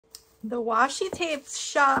The Washi Tape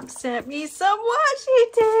Shop sent me some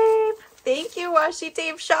washi tape. Thank you, Washi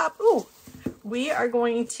Tape Shop. Ooh, we are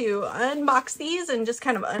going to unbox these and just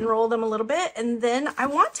kind of unroll them a little bit. And then I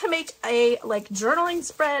want to make a like journaling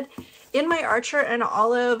spread in my Archer and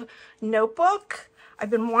Olive notebook. I've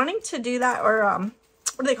been wanting to do that, or what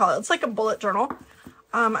do they call it? It's like a bullet journal.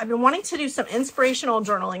 I've been wanting to do some inspirational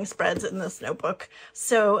journaling spreads in this notebook.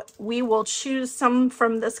 So we will choose some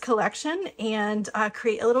from this collection and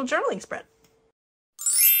create a little journaling spread.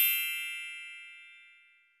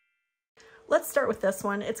 Let's start with this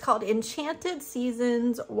one. It's called Enchanted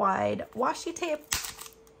Seasons Wide Washi Tape.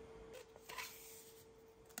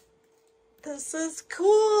 This is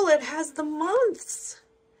cool. It has the months.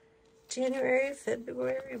 January,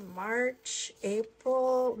 February, March,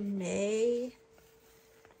 April, May,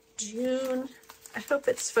 June. I hope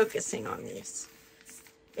it's focusing on these.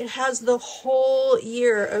 It has the whole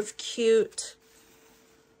year of cute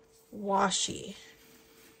washi.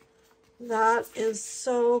 That is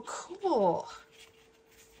so cool.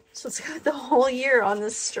 So it's got the whole year on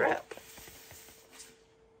this strip.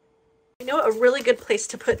 I know a really good place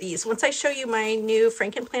to put these. Once I show you my new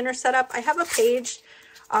Franken planner setup, I have a page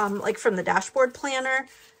like from the dashboard planner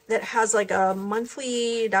that has like a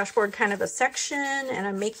monthly dashboard kind of a section, and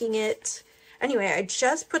I'm making it anyway. I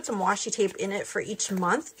just put some washi tape in it for each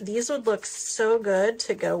month. These would look so good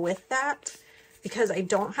to go with that because I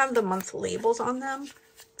don't have the month labels on them.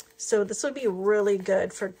 So this would be really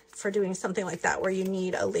good for doing something like that where you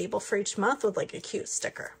need a label for each month with like a cute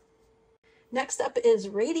sticker. Next up is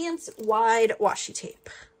Radiance Wide Washi Tape.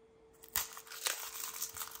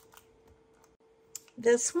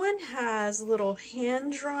 This one has little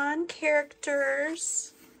hand-drawn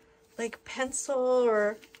characters, like pencil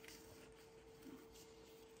or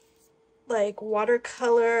like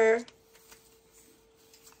watercolor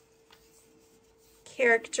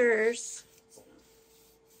characters.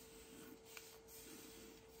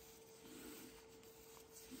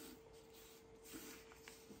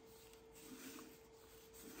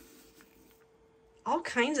 All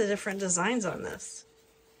kinds of different designs on this.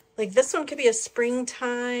 Like this one could be a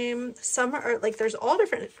springtime, summer, or like there's all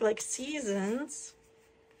different like seasons.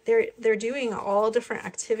 They're doing all different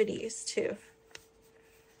activities too.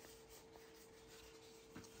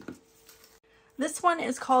 This one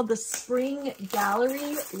is called the Spring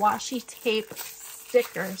Gallery Washi Tape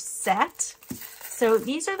Sticker Set. So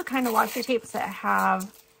these are the kind of washi tapes that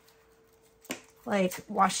have like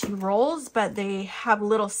washi rolls, but they have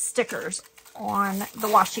little stickers on the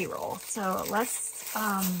washi roll. So let's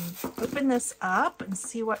open this up and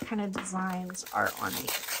see what kind of designs are on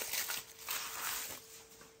these.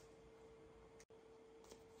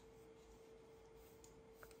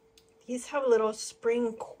 These have little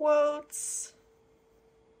spring quotes.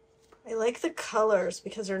 I like the colors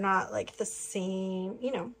because they're not like the same,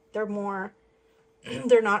 you know, they're more,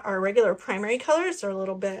 they're not our regular primary colors. They're a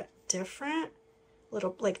little bit different.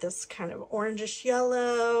 Little like this kind of orangish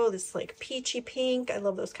yellow, this like peachy pink. I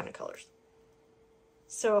love those kind of colors.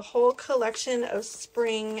 So a whole collection of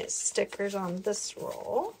spring stickers on this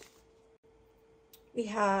roll. We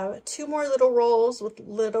have two more little rolls with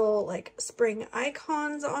little like spring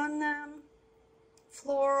icons on them.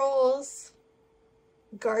 Florals,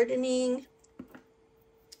 gardening.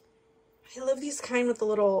 I love these kind with the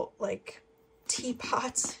little like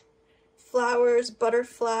teapots, flowers,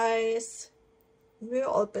 butterflies. Maybe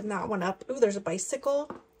I'll open that one up. Ooh, there's a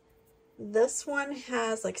bicycle. This one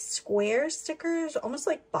has like square stickers, almost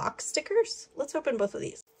like box stickers. Let's open both of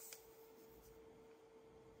these.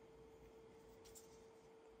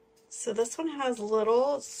 So this one has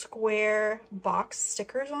little square box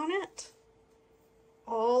stickers on it.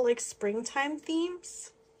 All like springtime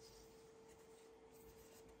themes.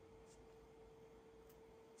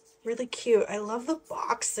 Really cute. I love the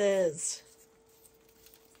boxes.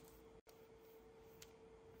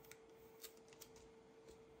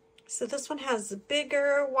 So this one has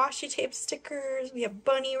bigger washi tape stickers. We have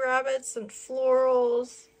bunny rabbits and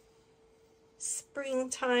florals,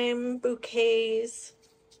 springtime bouquets.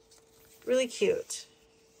 Really cute.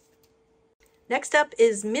 Next up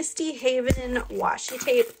is Misty Haven Washi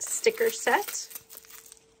Tape Sticker Set.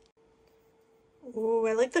 Ooh,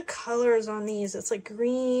 I like the colors on these. It's like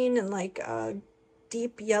green and like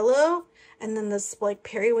deep yellow, and then this like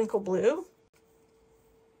periwinkle blue.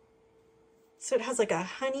 So it has like a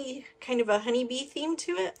honey, kind of a honeybee theme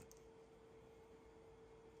to it.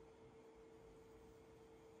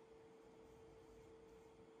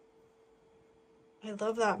 I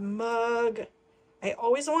love that mug. I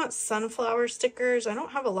always want sunflower stickers. I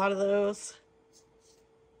don't have a lot of those.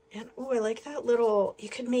 And oh, I like that little, you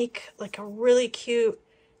could make like a really cute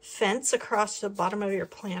fence across the bottom of your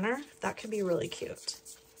planner. That could be really cute.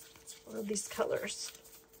 I love these colors.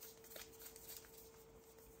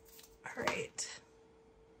 All right.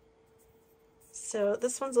 So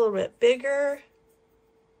this one's a little bit bigger.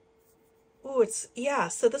 Ooh, yeah,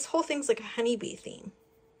 so this whole thing's like a honeybee theme.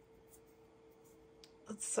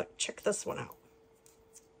 Let's check this one out.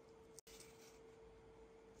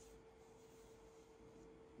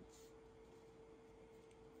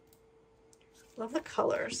 Love the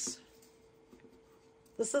colors.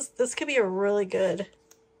 This could be a really good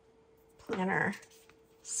planner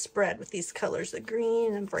spread with these colors, the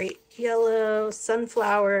green and bright yellow,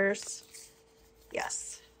 sunflowers.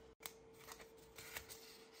 Yes.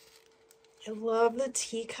 I love the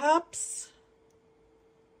teacups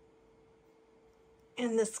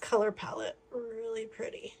and this color palette, really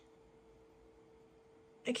pretty.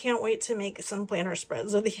 I can't wait to make some planner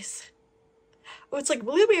spreads of these. Oh, it's like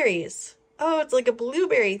blueberries. Oh, it's like a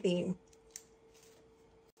blueberry theme.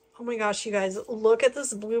 Oh my gosh, you guys, look at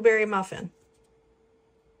this blueberry muffin.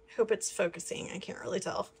 I hope it's focusing. I can't really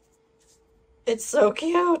tell. It's so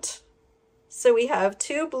cute. So we have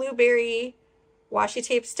 2 blueberry washi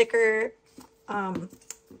tape sticker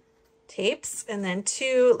tapes, and then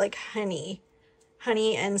 2 like honey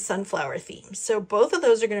and sunflower themes. So both of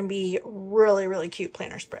those are going to be really, really cute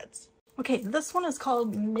planner spreads. Okay, this one is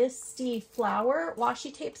called Misty Flower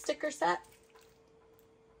washi tape sticker set.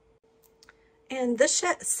 And this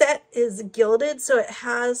set is gilded, so it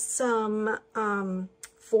has some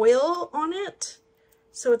foil on it.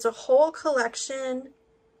 So it's a whole collection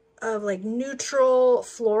of like neutral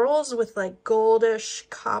florals with like goldish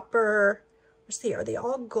copper. Let's see, are they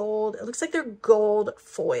all gold? It looks like they're gold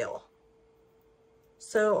foil.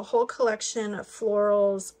 So a whole collection of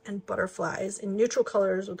florals and butterflies in neutral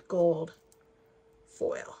colors with gold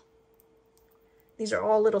foil. These are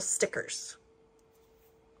all little stickers.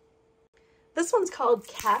 This one's called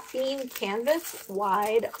Caffeine Canvas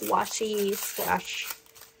Wide Washi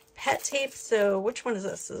 / Pet Tape. So which one is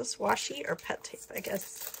this? Is this washi or pet tape? I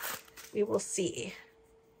guess we will see.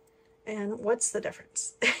 And what's the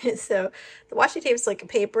difference? So the washi tape is like a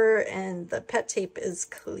paper and the pet tape is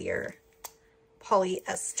clear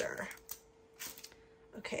polyester.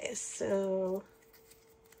 Okay, so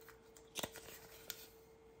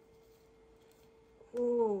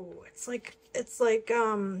ooh, it's like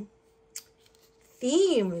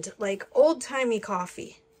themed, like old-timey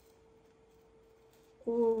coffee.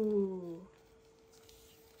 Ooh.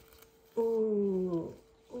 Ooh.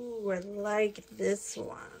 Ooh, I like this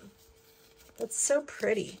one. That's so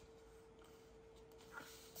pretty.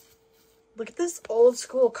 Look at this old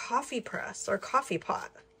school coffee press or coffee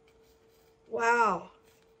pot. Wow.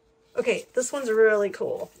 Okay, this one's really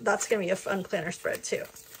cool. That's going to be a fun planner spread too.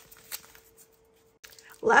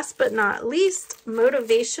 Last but not least,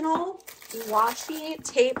 motivational washi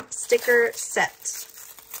tape sticker set.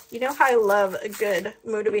 You know how I love a good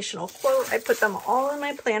motivational quote? I put them all in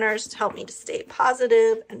my planners to help me to stay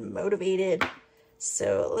positive and motivated.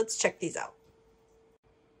 So let's check these out.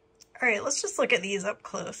 All right, let's just look at these up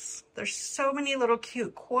close. There's so many little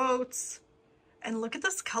cute quotes. And look at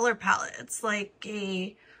this color palette. It's like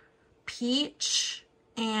a peach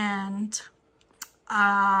and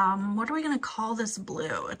what are we gonna call this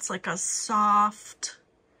blue? It's like a soft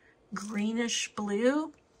greenish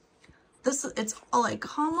blue. It's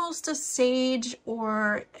like almost a sage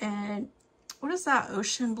or what is that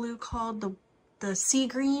ocean blue called? The sea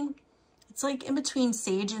green. It's like in between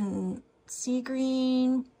sage and sea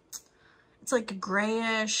green. It's like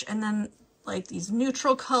grayish, and then like these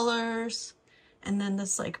neutral colors, and then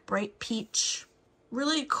this like bright peach.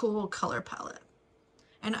 Really cool color palette.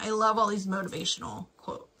 And I love all these motivational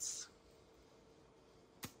quotes.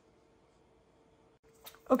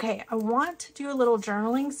 Okay, I want to do a little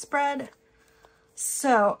journaling spread.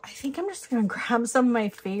 So I think I'm just going to grab some of my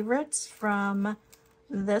favorites from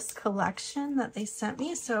this collection that they sent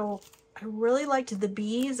me. So I really liked the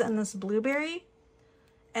bees and this blueberry.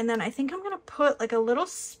 And then I think I'm going to put like a little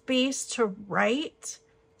space to write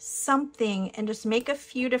something and just make a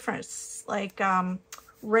few different like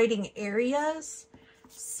writing areas.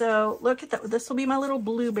 So look at that. This will be my little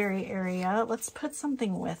blueberry area. Let's put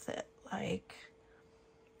something with it. Like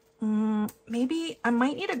maybe I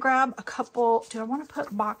might need to grab a couple. Do I want to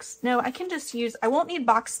put box? No, I can just use, I won't need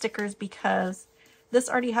box stickers because this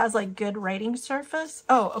already has like good writing surface.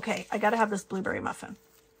 Oh, okay. I got to have this blueberry muffin.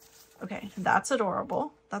 Okay, that's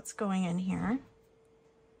adorable. That's going in here.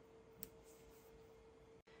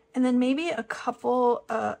 And then maybe a couple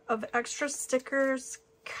of extra stickers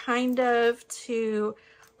kind of to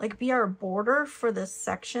like be our border for this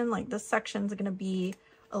section. Like this section's going to be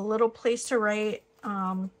a little place to write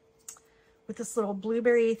with this little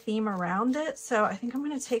blueberry theme around it. So I think I'm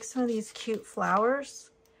going to take some of these cute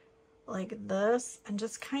flowers like this and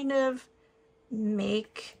just kind of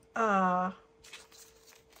make, I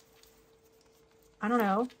don't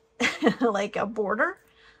know, like a border.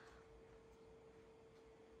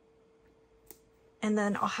 And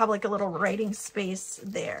then I'll have like a little writing space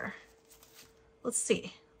there. Let's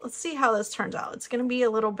see. Let's see how this turns out. It's going to be a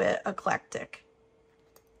little bit eclectic.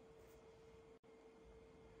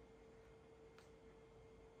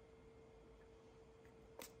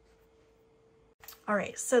 All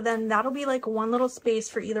right, so then that'll be like one little space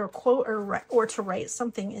for either a quote or to write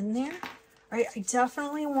something in there. All right, I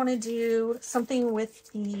definitely want to do something with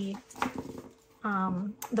the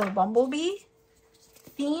bumblebee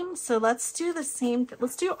theme. So let's do the same.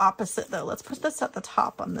 Let's do opposite though. Let's put this at the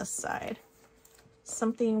top on this side.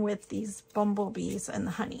 Something with these bumblebees and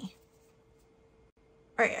the honey.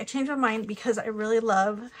 All right, I changed my mind because I really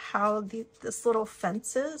love how this little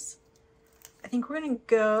fence is. I think we're going to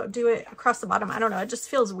go do it across the bottom. I don't know. It just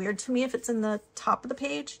feels weird to me if it's in the top of the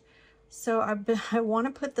page. So I want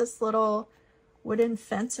to put this little wooden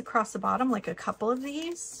fence across the bottom, like a couple of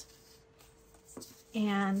these.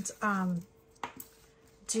 And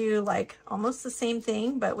do like almost the same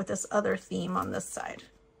thing, but with this other theme on this side.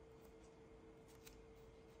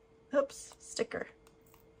 Oops, sticker.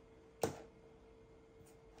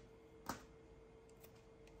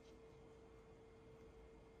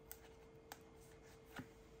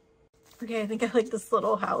 Okay, I think I like this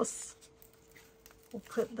little house. We'll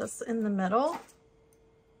put this in the middle. How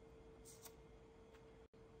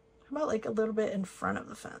about like a little bit in front of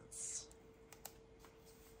the fence?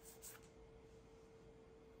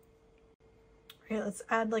 Okay, let's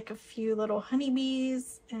add like a few little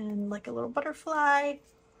honeybees and like a little butterfly.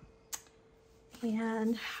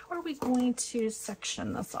 And how are we going to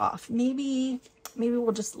section this off? Maybe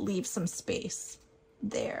we'll just leave some space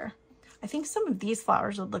there. I think some of these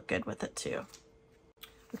flowers would look good with it too.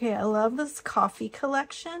 Okay, I love this coffee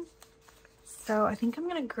collection. So I think I'm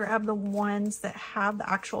gonna grab the ones that have the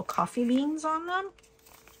actual coffee beans on them.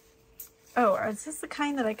 Oh, is this the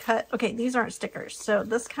kind that I cut? Okay, these aren't stickers. So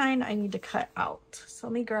this kind I need to cut out. So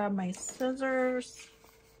let me grab my scissors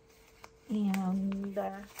and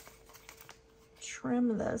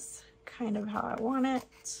trim this kind of how I want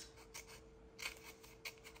it.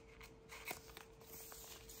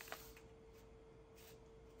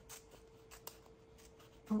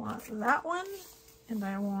 I want that one, and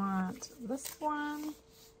I want this one.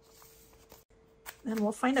 Then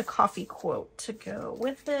we'll find a coffee quote to go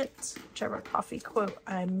with it, whichever coffee quote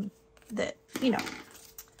that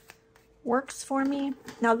works for me.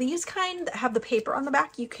 Now these kind that have the paper on the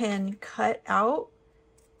back, you can cut out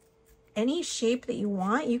any shape that you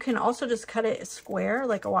want. You can also just cut it square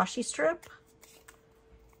like a washi strip,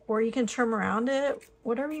 or you can trim around it,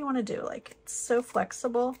 whatever you want to do. Like, it's so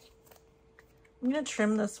flexible. I'm going to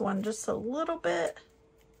trim this one just a little bit,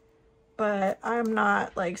 but I'm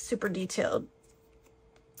not like super detailed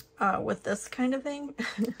with this kind of thing.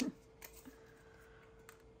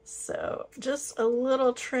 So just a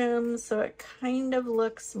little trim so it kind of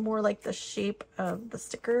looks more like the shape of the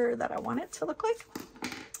sticker that I want it to look like.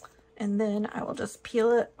 And then I will just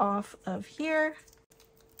peel it off of here.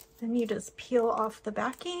 Then you just peel off the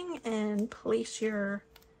backing and place your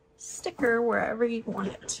sticker wherever you want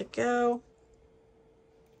it to go.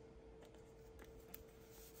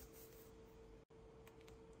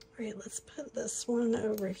 All right, let's put this one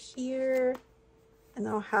over here, and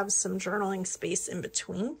I'll have some journaling space in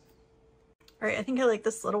between. All right, I think I like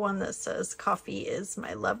this little one that says coffee is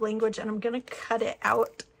my love language, and I'm gonna cut it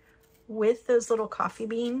out with those little coffee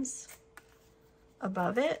beans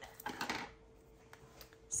above it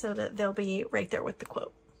so that they'll be right there with the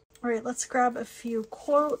quote. All right, let's grab a few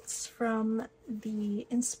quotes from the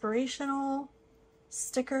inspirational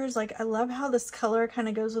stickers. Like, I love how this color kind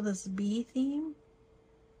of goes with this bee theme.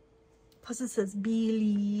 Plus it says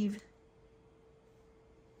believe.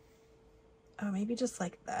 Oh, maybe just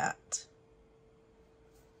like that.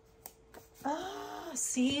 Ah,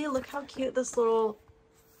 see, look how cute this little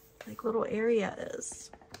area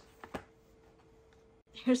is.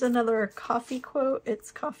 Here's another coffee quote.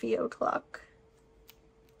 It's coffee o'clock.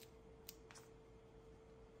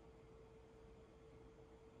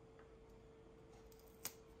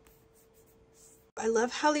 I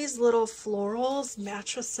love how these little florals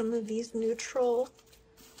match with some of these neutral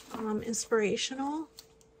inspirational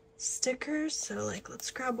stickers. So like,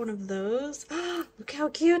 let's grab one of those. Look how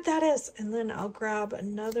cute that is. And then I'll grab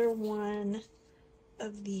another one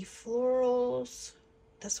of the florals.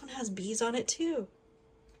 This one has bees on it too.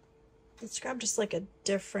 Let's grab just like a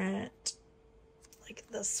different like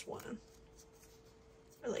this one,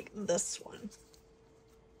 or like this one.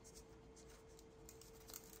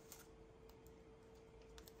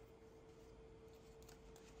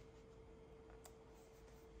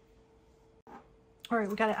 All right,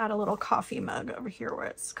 we got to add a little coffee mug over here where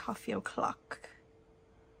it's coffee o'clock.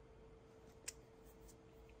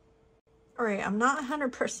 All right, I'm not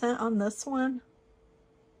 100% on this one,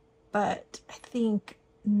 but I think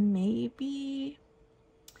maybe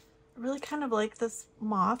I really kind of like this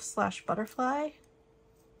moth slash butterfly,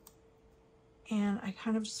 and I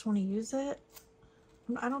kind of just want to use it.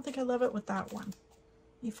 I don't think I love it with that one.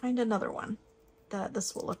 Let me find another one that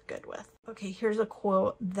this will look good with. Okay, here's a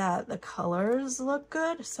quote that the colors look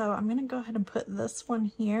good. So I'm gonna go ahead and put this one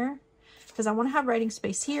here because I want to have writing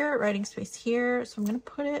space here, writing space here. So I'm gonna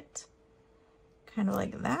put it kind of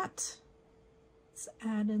like that. Let's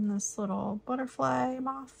add in this little butterfly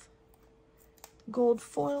moth, gold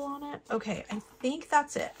foil on it. Okay, I think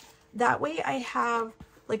that's it. That way I have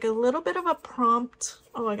like a little bit of a prompt.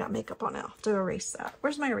 Oh, I got makeup on it. I'll have to erase that.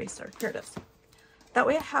 Where's my eraser? Here it is. That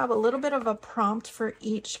way I have a little bit of a prompt for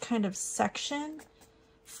each kind of section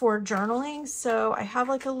for journaling. So I have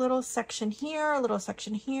like a little section here, a little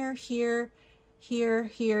section here, here, here,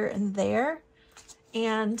 here, and there.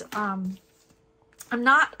 And I'm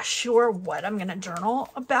not sure what I'm going to journal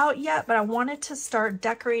about yet, but I wanted to start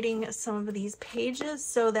decorating some of these pages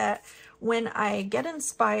so that when I get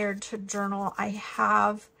inspired to journal, I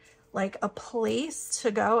have like a place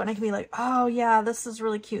to go and I can be like, oh yeah, this is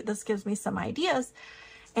really cute. This gives me some ideas,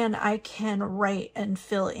 and I can write and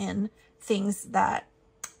fill in things that,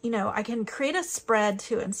 you know, I can create a spread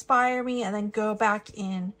to inspire me and then go back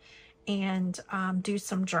in and do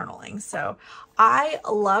some journaling. So I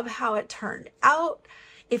love how it turned out.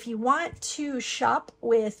 If you want to shop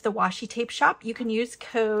with the Washi Tape Shop, you can use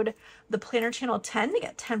code ThePlannerChannel10 to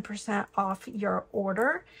get 10% off your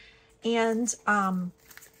order. And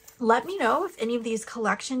let me know if any of these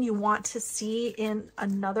collection you want to see in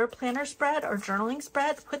another planner spread or journaling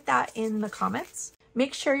spread. Put that in the comments.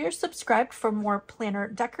 Make sure you're subscribed for more planner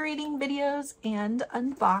decorating videos and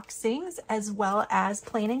unboxings, as well as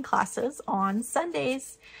planning classes on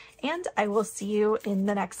Sundays. And I will see you in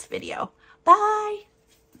the next video. Bye!